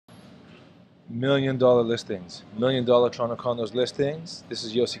$1 million listings, $1 million Toronto condos listings. This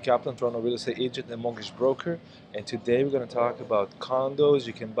is Yossi Kaplan, Toronto real estate agent and mortgage broker, and today we're going to talk about condos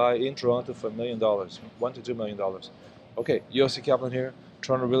you can buy in Toronto for $1 million, $1 to $2 million. Okay, Yossi Kaplan here,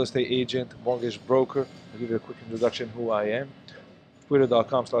 Toronto real estate agent, mortgage broker. I'll give you a quick introduction who I am.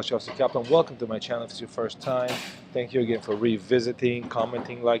 Twitter.com/Yossi Kaplan. Welcome to my channel if it's your first time. Thank you again for revisiting,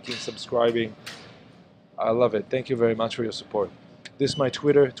 commenting, liking, subscribing. I love it. Thank you very much for your support. This is my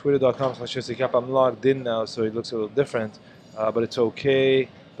Twitter, twitter.com/Yossi Kaplan. I'm logged in now, so it looks a little different, but it's okay.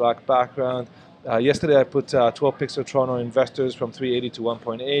 Black background. Yesterday I put 12 pics of Toronto investors from 380 to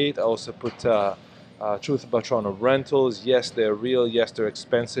 1.8. I also put truth about Toronto rentals. Yes, they're real. Yes, they're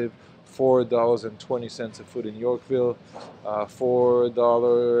expensive. $4.20 a foot in Yorkville,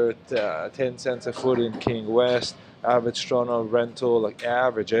 $4.10 a foot in King West. Average Toronto rental, like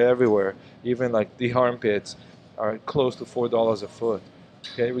average everywhere, even like the armpits, are close to $4 a foot.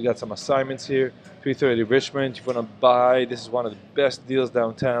 Okay, we got some assignments here. 330 Richmond. If you want to buy, this is one of the best deals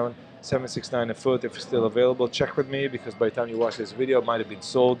downtown. $769 a foot. If it's still available, check with me because by the time you watch this video, it might have been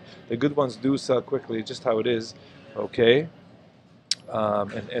sold. The good ones do sell quickly, just how it is. Okay.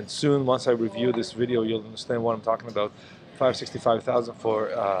 And soon, once I review this video, you'll understand what I'm talking about. $565,000 for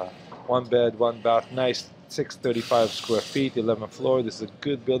one bed, one bath, nice 635 square feet, 11th floor. This is a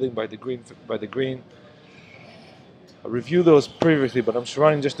good building by the green. I reviewed those previously, but I'm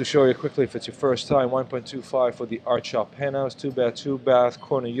running just to show you quickly if it's your first time. 1.25 for the art shop penthouse, two bath,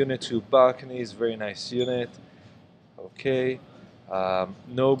 corner unit, two balconies, very nice unit. Okay.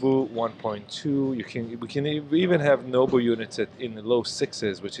 Nobu 1.2. We can even have Nobu units in the low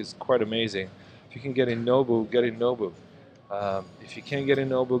sixes, which is quite amazing. If you can get in Nobu, get in Nobu. If you can't get in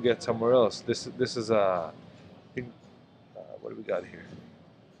Nobu, get somewhere else. This is what do we got here?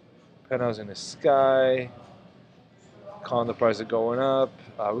 Penthouse in the sky. Condo prices are going up.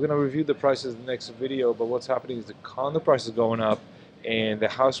 We're gonna review the prices in the next video. But what's happening is the condo price is going up, and the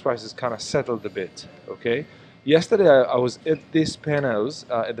house prices kind of settled a bit. Okay. Yesterday I was at this penthouse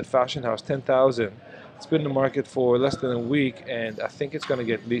at the fashion house, 10,000. It's been in the market for less than a week, and I think it's going to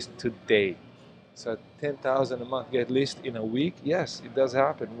get leased today. So 10,000 a month get leased in a week? Yes, it does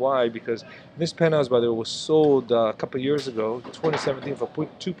happen. Why? Because this penthouse, by the way, was sold a couple of years ago, 2017, for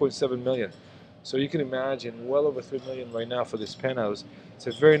 2.7 million. So you can imagine well over 3 million right now for this penthouse. It's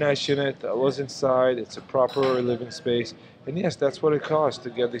a very nice unit. I was inside. It's a proper living space, and yes, that's what it costs to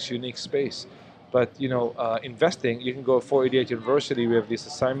get this unique space. But you know, investing, you can go 488 University. We have this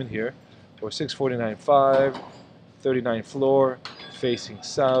assignment here for 649.5, 39th floor, facing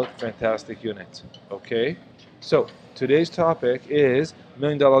south. Fantastic unit. Okay, so today's topic is $1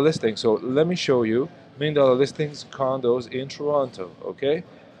 million listing. So let me show you $1 million listings, condos in Toronto. Okay,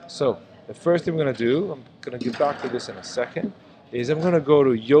 so the first thing I'm going to do, I'm going to get back to this in a second, is I'm going to go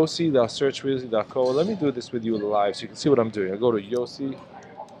to yossi.searchrealty.co. Let me do this with you live so you can see what I'm doing. I go to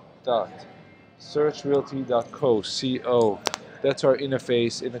yossi.searchrealty.co. That's our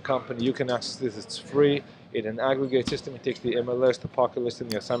interface in the company. You can access this. It's free. In an aggregate system, it takes the MLS, the pocket listing,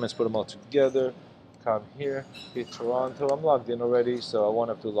 the assignments, put them all together. Come here, hit Toronto. I'm logged in already, so I won't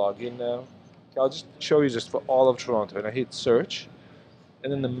have to log in now. Okay, I'll just show you just for all of Toronto. And I hit search,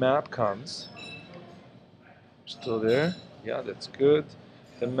 and then the map comes. Still there? Yeah, that's good.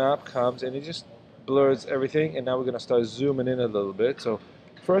 The map comes, and it just blurs everything. And now we're going to start zooming in a little bit. So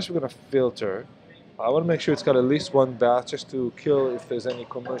first, we're going to filter. I want to make sure it's got at least one bath just to kill if there's any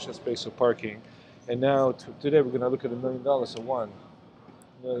commercial space or parking. And now, today, we're going to look at $1 million. So 1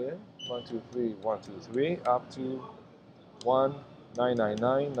 million, 1, 2, 3, 1, 2, 3, up to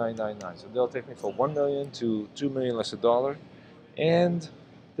 1,999,999. So they'll take me for 1 million to 2 million less $1. And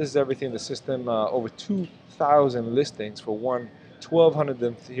this is everything in the system. Over 2,000 listings for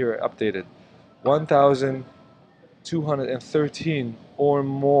 1,200 here updated. 1,213 or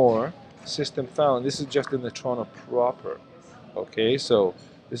more system found. This is just in the Toronto proper. Okay, so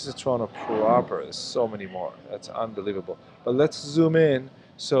this is Toronto proper. There's so many more. That's unbelievable. But let's zoom in.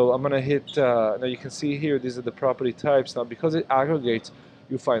 So I'm gonna hit. Now you can see here. These are the property types. Now because it aggregates,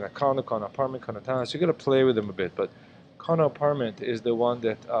 you find a condo, condo apartment, condo townhouse. You gotta play with them a bit. But condo apartment is the one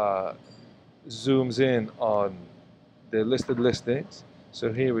that zooms in on the listed listings.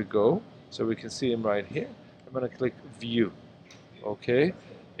 So here we go. So we can see them right here. I'm gonna click view. Okay.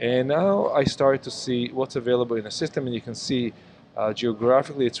 And now I start to see what's available in the system, and you can see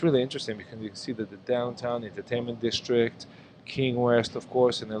geographically it's really interesting because you can see that the downtown entertainment district, King West, of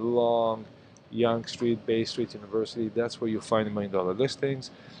course, and the long Yonge Street, Bay Street, University, that's where you find the $1 million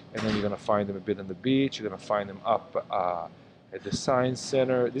listings. And then you're going to find them a bit on the beach. You're going to find them up at the Science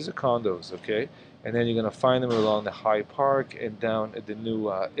Center. These are condos, okay? And then you're going to find them along the High Park and down at the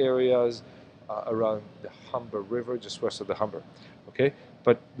new areas. around the Humber River, just west of the Humber. Okay,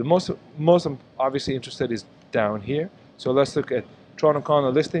 but the most I'm obviously interested is down here. So let's look at Toronto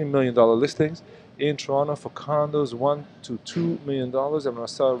condo listing, $1 million listings in Toronto for condos, $1 to $2 million. I'm gonna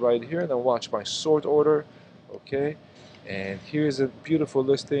start right here and then watch my sort order. Okay, and here's a beautiful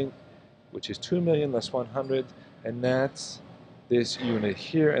listing, which is 2 million less 100, and that's this unit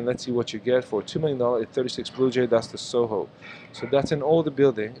here. And let's see what you get for $2 million at 36 Blue Jay. That's the Soho. So that's an older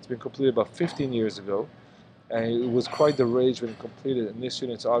building. It's been completed about 15 years ago, and it was quite the rage when completed. And this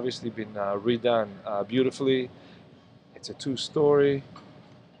unit's obviously been redone beautifully. It's a 2-story,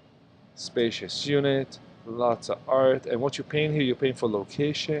 spacious unit, lots of art. And what you're paying here, you're paying for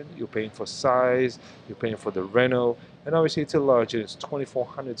location, you're paying for size, you're paying for the reno, and obviously it's a large unit. It's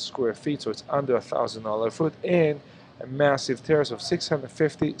 2,400 square feet, so it's under $1,000 a foot, and a massive terrace of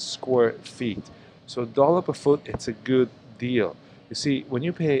 650 square feet. So dollar per foot, it's a good deal. You see, when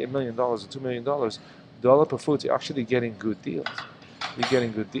you pay $1 million or $2 million, dollar per foot, you're actually getting good deals. You're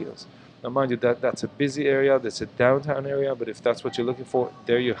getting good deals. Now, mind you, that's a busy area, that's a downtown area, but if that's what you're looking for,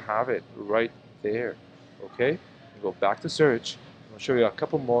 there you have it, right there. Okay? You go back to search. I'll show you a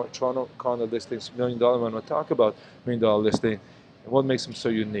couple more Toronto condo listings, $1 million. I'm going to talk about $1 million listing and what makes them so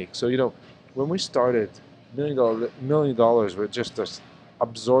unique. So, you know, when we started, $1 million were just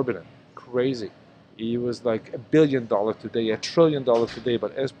absorbent, crazy. It was like $1 billion today, $1 trillion today,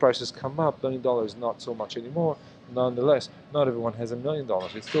 but as prices come up, $1 million is not so much anymore. Nonetheless, not everyone has $1 million.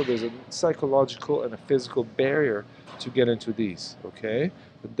 It's still, there's a psychological and a physical barrier to get into these, okay?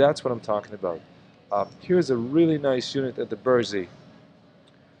 But that's what I'm talking about. Here's a really nice unit at the Bursey.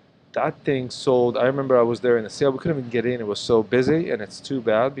 That thing sold. I remember I was there in the sale. We couldn't even get in. It was so busy, and it's too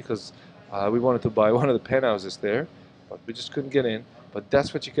bad because we wanted to buy one of the penthouses there, but we just couldn't get in. But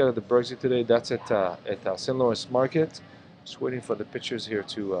that's what you get at the Bursey today. That's at St. Lawrence Market. Just waiting for the pictures here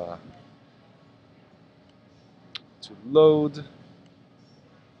to load.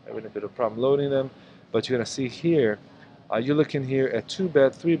 Having a bit of problem loading them, but you're gonna see here. You're looking here at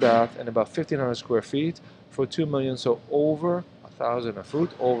 2-bed, 3-bath, and about 1,500 square feet for 2 million. So over 1,000 a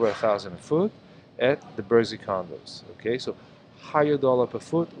foot, over 1,000 a foot at the Bursey condos. Okay, so higher dollar per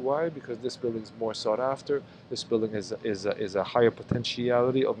foot. Why? Because this building is more sought after. This building is a higher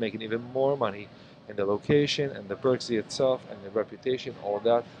potentiality of making even more money, and the location and the Bursey itself and the reputation, all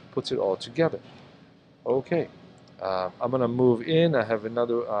that puts it all together. Okay. I'm gonna move in. I have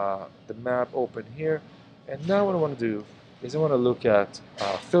another the map open here, and now what I want to do is I want to look at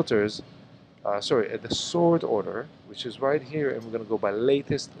filters. Sorry, at the sort order, which is right here, and we're gonna go by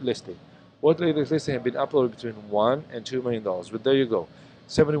latest listing. What latest listing have been uploaded between $1 and $2 million? But there you go,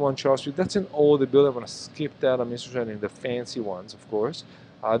 71 Charles Street. That's an older building. I'm gonna skip that. I'm interested in the fancy ones, of course.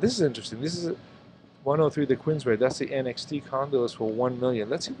 This is interesting. This is 103 the Queensway. That's the NXT condos for $1 million.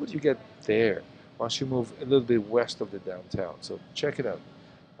 Let's see what you get there once you move a little bit west of the downtown. So check it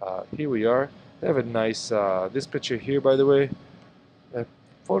out. Here we are. They have a nice, this picture here, by the way,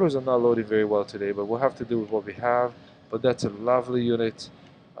 photos are not loading very well today, but we'll have to do with what we have. But that's a lovely unit.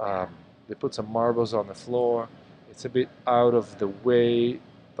 They put some marbles on the floor. It's a bit out of the way,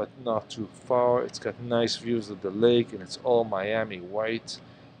 but not too far. It's got nice views of the lake, and it's all Miami white,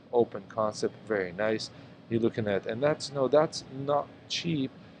 open concept, very nice. You're looking at, and that's not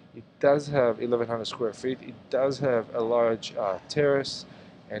cheap. It does have 1,100 square feet. It does have a large terrace,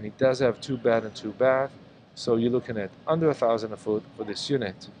 and it does have 2-bed and 2-bath. So you're looking at under 1,000 a foot for this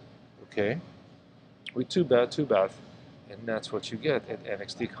unit, okay? With 2-bed, 2-bath, and that's what you get at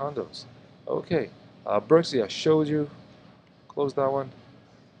NXT condos. Okay, Berkeley, I showed you. Close that one.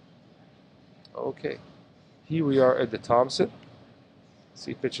 Okay, here we are at the Thompson.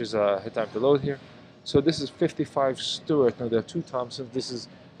 See pictures. Had time to load here. So this is 55 Stewart. Now there are 2 Thompsons. This is,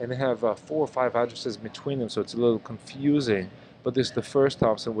 and they have 4 or 5 addresses between them, so it's a little confusing. But this is the first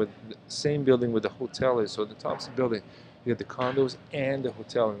Thompson with the same building where the hotel is. So the Thompson building, you have the condos and the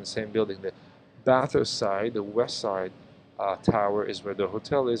hotel in the same building. The Bathurst side, the west side tower is where the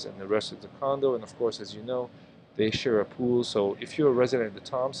hotel is, and the rest is the condo. And of course, as you know, they share a pool. So if you're a resident of the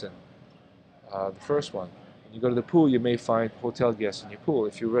Thompson, the first one, when you go to the pool, you may find hotel guests in your pool.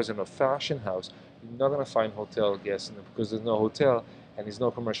 If you're a resident of Fashion House, you're not going to find hotel guests in because there's no hotel and there's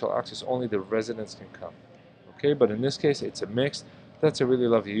no commercial access. Only the residents can come. Okay, but in this case, it's a mix. That's a really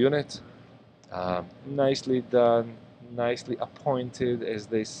lovely unit. Nicely done, nicely appointed, as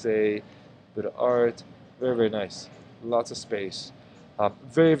they say. Bit of art, very, very nice. Lots of space.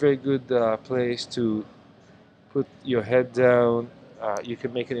 Very, very good place to put your head down. You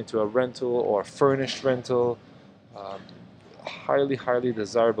can make it into a rental or a furnished rental. Highly, highly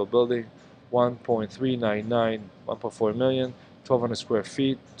desirable building. 1.399, 1.4 million, 1,200 square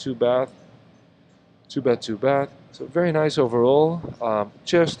feet, 2-bath. 2 bed, 2 bath. So very nice overall.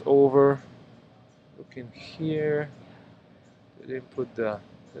 Just over. Looking here, they didn't put the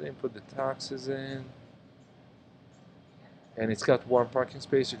taxes in, and it's got one parking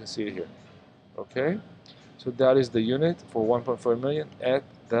space. You can see it here. Okay, so that is the unit for 1.4 million at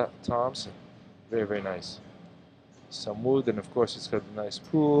the Thompson. Very, very nice. Some wood, and of course it's got a nice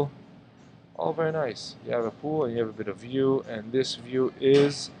pool. All very nice. You have a pool and you have a bit of view, and this view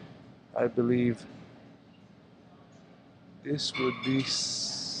is, I believe, this would be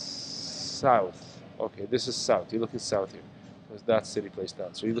south. Okay, this is south. You're looking south here, because that's City Place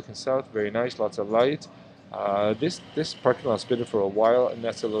down. So you're looking south. Very nice. Lots of light. This parking lot's been there for a while, and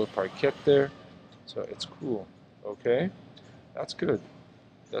that's a little parquet there. So it's cool. Okay, that's good.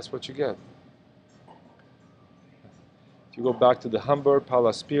 That's what you get. If you go back to the Humber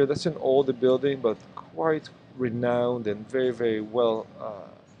Palace Pier, that's an older building, but quite renowned and very, very well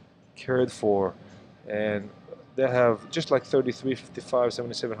cared for. And they have, just like 33, 55,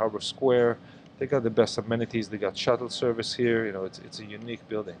 77 Harbor Square, they got the best amenities. They got shuttle service here. You know, it's a unique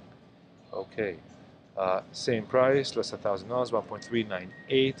building. Okay, same price, less than $1,000,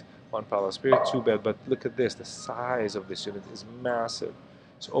 1.398, one Palace Pier, 2 bed. But look at this, the size of this unit is massive.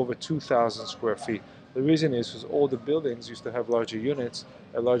 It's over 2,000 square feet. The reason is because all the buildings used to have larger units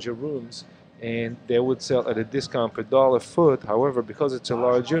and larger rooms, and they would sell at a discount per dollar foot. However, because it's a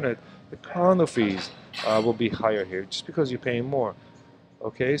large unit, the condo fees will be higher here, just because you're paying more.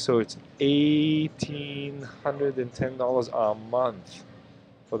 Okay, so it's $1,810 a month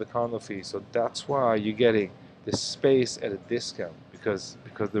for the condo fee. So that's why you're getting the space at a discount, because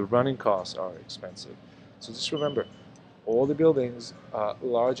the running costs are expensive. So just remember, all the buildings,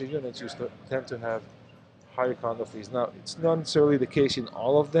 larger units used to tend to have higher condo fees. Now, it's not necessarily the case in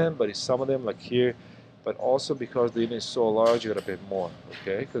all of them, but in some of them, like here, but also because the unit is so large, you gotta pay more,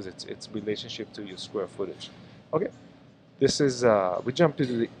 okay? Because it's relationship to your square footage. Okay, this is, we jumped to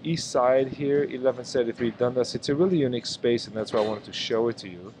the east side here, 1173 Dundas. It's a really unique space, and that's why I wanted to show it to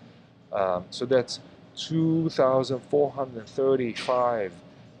you. So that's 2,435.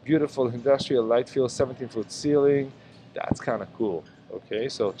 Beautiful industrial light field, 17-foot ceiling. That's kind of cool. Okay,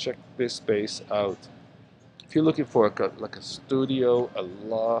 so check this space out. If you're looking for like a studio, a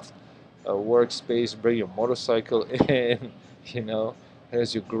loft, a workspace, bring your motorcycle in, you know,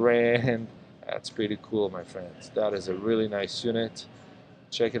 here's your grand. That's pretty cool, my friends. That is a really nice unit.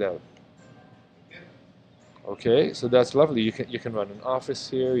 Check it out. Okay, so that's lovely. You can run an office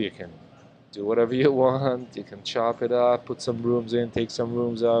here. You can do whatever you want. You can chop it up, put some rooms in, take some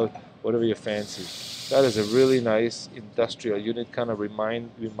rooms out, whatever you fancy. That is a really nice industrial unit. Kind of remind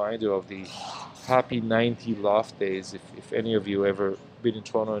you of the happy 90s loft days. If any of you ever been in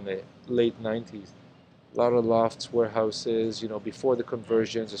Toronto in the late 90s, a lot of lofts, warehouses. You know, before the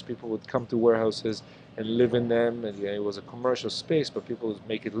conversions, as people would come to warehouses and live in them, and it was a commercial space, but people would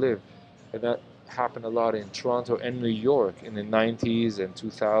make it live, and that happened a lot in Toronto and New York in the 90s and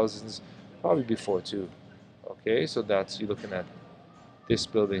 2000s. Probably before too. Okay, so that's, you're looking at this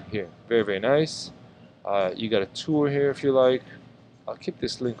building here. Very, very nice. You got a tour here if you like. I'll keep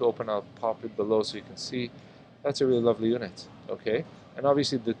this link open. I'll pop it below so you can see. That's a really lovely unit. Okay, and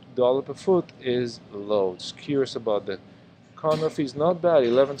obviously the dollar per foot is low. Just curious about the condo fees. Not bad,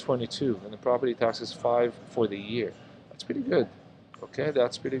 $11.22, and the property tax is $5 for the year. That's pretty good. Okay,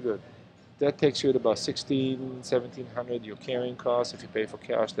 that's pretty good. That takes you at about $1,700. Your carrying costs. If you pay for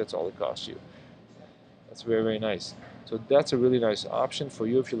cash, that's all it costs you. That's very, very nice. So that's a really nice option for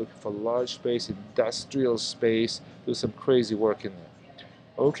you if you're looking for large space, industrial space, do some crazy work in there.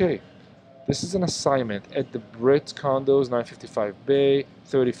 Okay, this is an assignment at the Brit Condos, 955 Bay,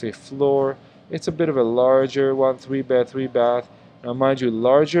 35th floor. It's a bit of a larger one, 3 bed, 3 bath. Now, mind you,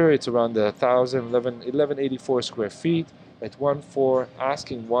 larger, it's around the 1184 square feet. At 1.4,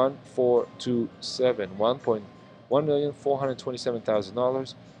 asking 1.427,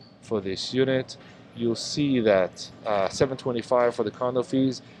 $1,427,000 for this unit. You'll see that $725 for the condo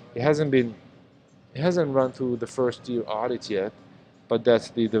fees. It hasn't run through the first year audit yet, but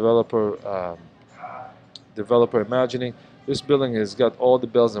that's the developer imagining. This building has got all the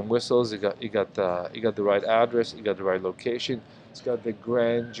bells and whistles. You got the right address. You got the right location. It's got the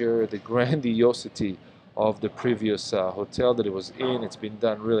grandeur, the grandiosity of the previous hotel that it was in. It's been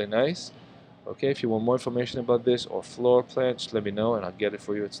done really nice. Okay, if you want more information about this or floor plan, just let me know and I'll get it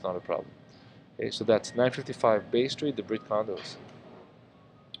for you. It's not a problem. Okay, so that's 955 Bay Street, the Brit Condos.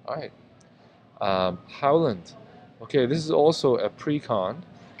 All right, Howland. Okay, this is also a pre-con.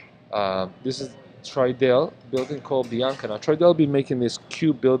 This is Tridel building called Bianca. Now Tridel be making these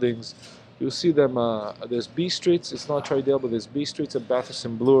cube buildings You'll see them, there's B Streets, it's not Tridale, but there's B Streets and Bathurst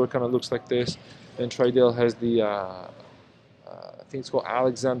and Bloor, kind of looks like this. Then Tridale has the, I think it's called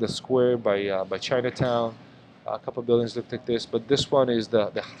Alexander Square by Chinatown. A couple buildings look like this, but this one is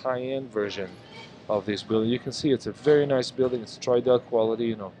the high-end version of this building. You can see it's a very nice building. It's Tridale quality,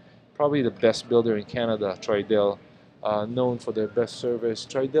 you know, probably the best builder in Canada, Tridale, known for their best service.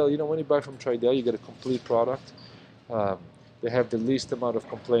 Tridale, you know, when you buy from Tridale, you get a complete product. They have the least amount of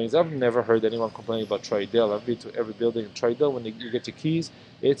complaints. I've never heard anyone complain about Tridale. I've been to every building in Tridale. When you get your keys,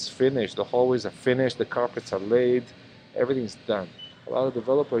 it's finished. The hallways are finished. The carpets are laid. Everything's done. A lot of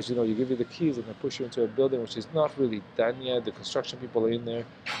developers, you know, you give you the keys and they push you into a building which is not really done yet. The construction people are in there.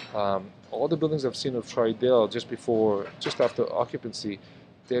 All the buildings I've seen of Tridale just after occupancy,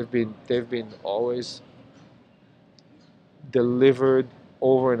 they've been always delivered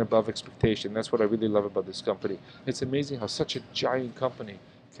over and above expectation. That's what I really love about this company. It's amazing how such a giant company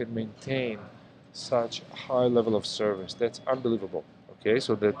can maintain such a high level of service. That's unbelievable. Okay,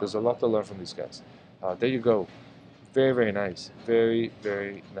 so there's a lot to learn from these guys. There you go. Very, very nice. Very,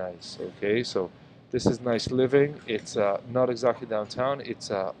 very nice. Okay, so this is nice living. It's not exactly downtown. It's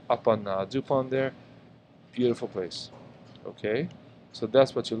up on Dupont there. Beautiful place. Okay, so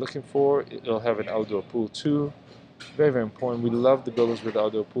that's what you're looking for. It'll have an outdoor pool too. Very, very important. We love the buildings with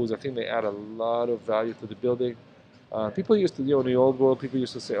outdoor pools. I think they add a lot of value to the building. People used to, you know, in the old world, people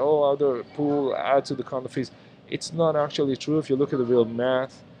used to say, oh, outdoor pool adds to the condo fees. It's not actually true. If you look at the real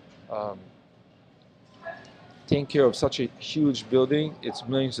math, taking care of such a huge building, it's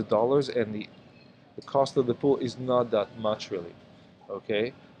millions of dollars, and the cost of the pool is not that much really.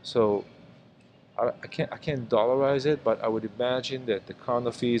 Okay, so I can't dollarize it, but I would imagine that the condo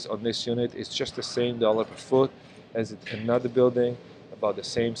fees on this unit is just the same dollar per foot as another building about the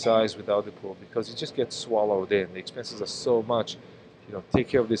same size without the pool, because it just gets swallowed in. The expenses are so much, you know, take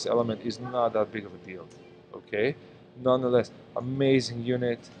care of this element is not that big of a deal. Okay, nonetheless, amazing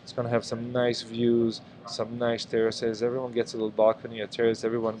unit. It's going to have some nice views, some nice terraces. Everyone gets a little balcony or terrace.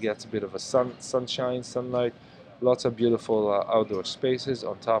 Everyone gets a bit of a sunshine, sunlight. Lots of beautiful outdoor spaces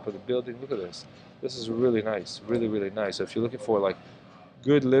on top of the building. Look at this. This is really nice, really, really nice. So if you're looking for like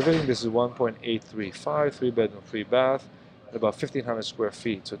good living, this is 1.835, 3-bedroom, 3-bath, at about 1,500 square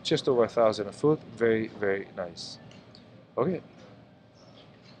feet. So just over 1,000 a foot. Very, very nice. Okay.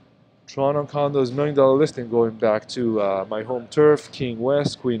 Toronto Condos $1 million listing, going back to my home turf, King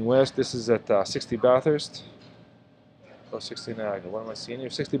West, Queen West. This is at 60 Bathurst. Oh, 69. What am I seeing here?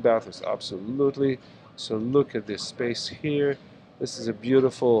 60 Bathurst, absolutely. So look at this space here. This is a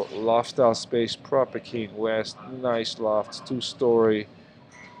beautiful loft-style space, proper King West. Nice lofts, 2-story,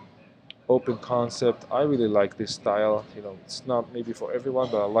 open concept. I really like this style. You know, it's not maybe for everyone,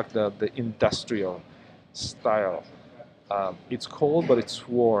 but I like the industrial style. It's cold, but it's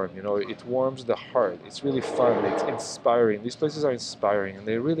warm. You know, it warms the heart. It's really fun. It's inspiring. These places are inspiring, and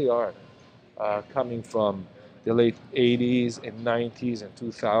they really are. Coming from the late 80s and 90s and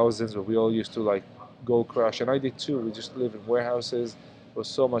 2000s, where we all used to like go crush, and I did too. We just lived in warehouses. It was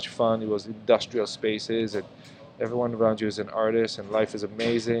so much fun. It was industrial spaces, and everyone around you is an artist, and life is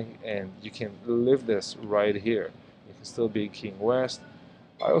amazing, and you can live this right here. You can still be King West.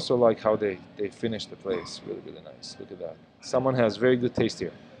 I also like how they finished the place. Really, really nice. Look at that. Someone has very good taste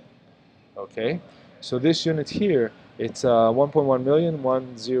here. Okay, so this unit here, it's 1.1 million,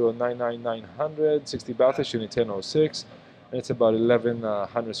 1,099,900, 60 Bathurst, unit 1006, and it's about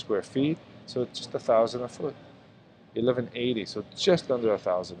 1,100 square feet. So it's just 1,000 a foot, 1,180. So just under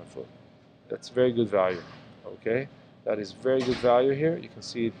 1,000 a foot. That's very good value. Okay, that is very good value here. You can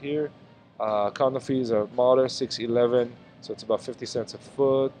see it here. Condo fees are modest, 611. So it's about 50 cents a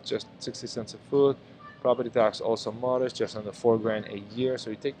foot, just 60 cents a foot. Property tax also modest, just under $4,000 a year.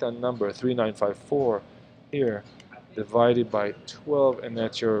 So you take that number, 3,954 here, divided by 12, and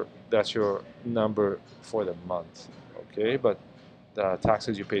that's your number for the month. Okay, but the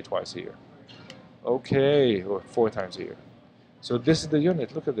taxes you pay twice a year. Okay, or 4 times a year. So this is the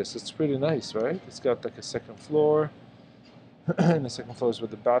unit. Look at this. It's pretty nice, right? It's got like a second floor, and the second floor is where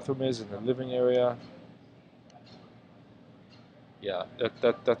the bathroom is, and the living area. Yeah,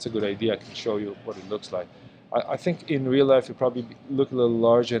 that's a good idea. I can show you what it looks like. I think in real life it probably look a little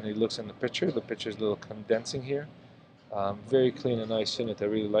larger than it looks in the picture. The picture is a little condensing here. Very clean and nice unit. I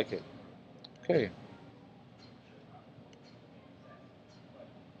really like it. Okay.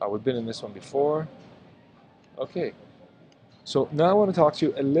 We've been in this one before. Okay. So now I want to talk to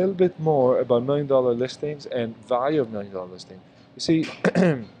you a little bit more about $1 million listings and value of $1 million listing. You see,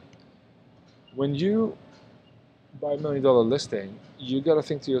 when you buy $1 million listing, you got to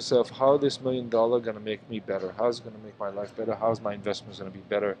think to yourself, how is this $1 million going to make me better? How is it going to make my life better? How is my investments going to be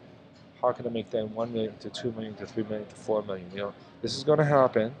better? how can I make that 1 million to 2 million to 3 million to 4 million? You know, this is going to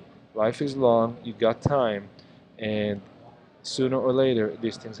happen. Life is long. You got time, and sooner or later,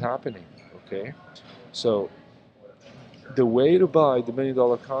 these things happening. Okay, so the way to buy the $1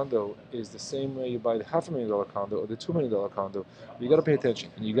 million condo is the same way you buy the $500,000 condo or the $2 million condo. You got to pay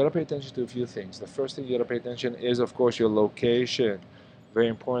attention, and you got to pay attention to a few things. The first thing you got to pay attention is, of course, your location. Very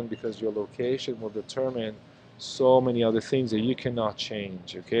important, because your location will determine so many other things that you cannot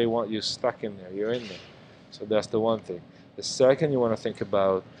change. Okay, you're stuck in there, you're in there. So that's the one thing. The second you want to think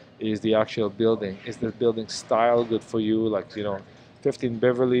about is the actual building. Is the building style good for you? Like, you know, 15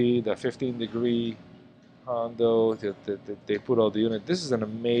 Beverly, the 15-degree condo, they put all the units. This is an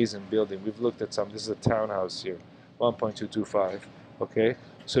amazing building. We've looked at some. This is a townhouse here, 1.225. Okay,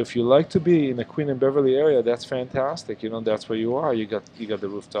 so if you like to be in the Queen and Beverly area, that's fantastic. You know, that's where you are. You got the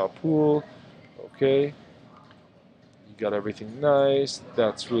rooftop pool. Okay, you got everything nice.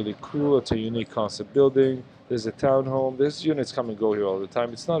 That's really cool. It's a unique concept building. There's a townhome. There's units come and go here all the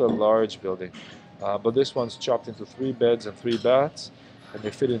time. It's not a large building, but this one's chopped into 3 beds and 3 baths, and they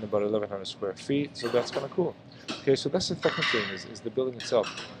fit in about 1,100 square feet, so that's kind of cool. Okay, so that's the second thing, is the building itself.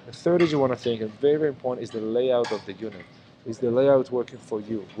 The third is you want to think, and very, very important, is the layout of the unit. Is the layout working for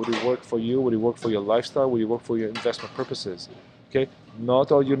you? Would it work for you? Would it work for your lifestyle? Would it work for your investment purposes? Okay,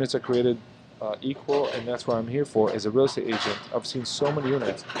 not all units are created equal, and that's what I'm here for. As a real estate agent, I've seen so many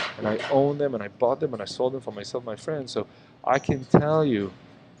units, and I own them, and I bought them, and I sold them for myself, my friends, so I can tell you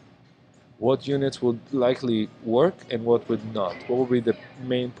what units would likely work and what would not. What would be the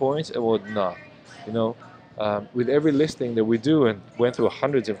main points and what would not. You know, with every listing that we do, and went through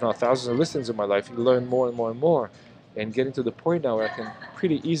hundreds, if not thousands of listings in my life, you learn more and more and more. And getting to the point now where I can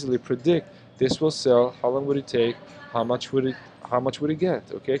pretty easily predict this will sell, how long would it take, how much would it get,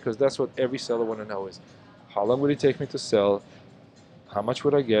 okay? Because that's what every seller want to know is, how long would it take me to sell, how much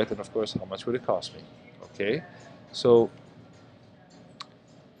would I get, and of course, how much would it cost me, okay? So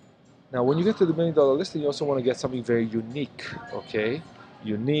now, when you get to the $1 million listing, you also want to get something very unique, okay?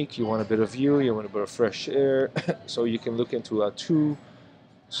 Unique, you want a bit of view, you want a bit of fresh air, so you can look into a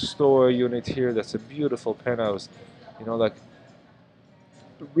 2-store unit here. That's a beautiful penthouse, you know, like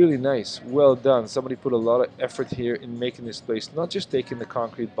really nice, well done. Somebody put a lot of effort here in making this place, not just taking the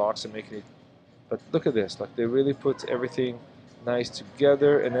concrete box and making it, but look at this, like they really put everything nice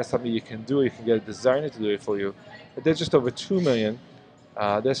together, and that's something you can do. You can get a designer to do it for you. But they're just over $2 million.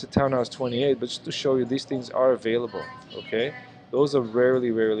 There's a townhouse 28, but just to show you, these things are available, okay? Those are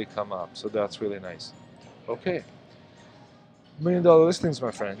rarely come up, so that's really nice. Okay, $1 million listings,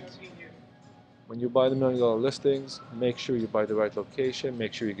 my friends. When you buy the $1 million listings, make sure you buy the right location,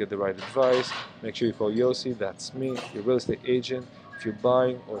 make sure you get the right advice, make sure you call Yossi, that's me, your real estate agent. If you're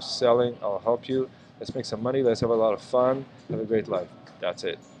buying or selling, I'll help you. Let's make some money, let's have a lot of fun, have a great life. That's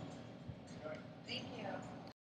it.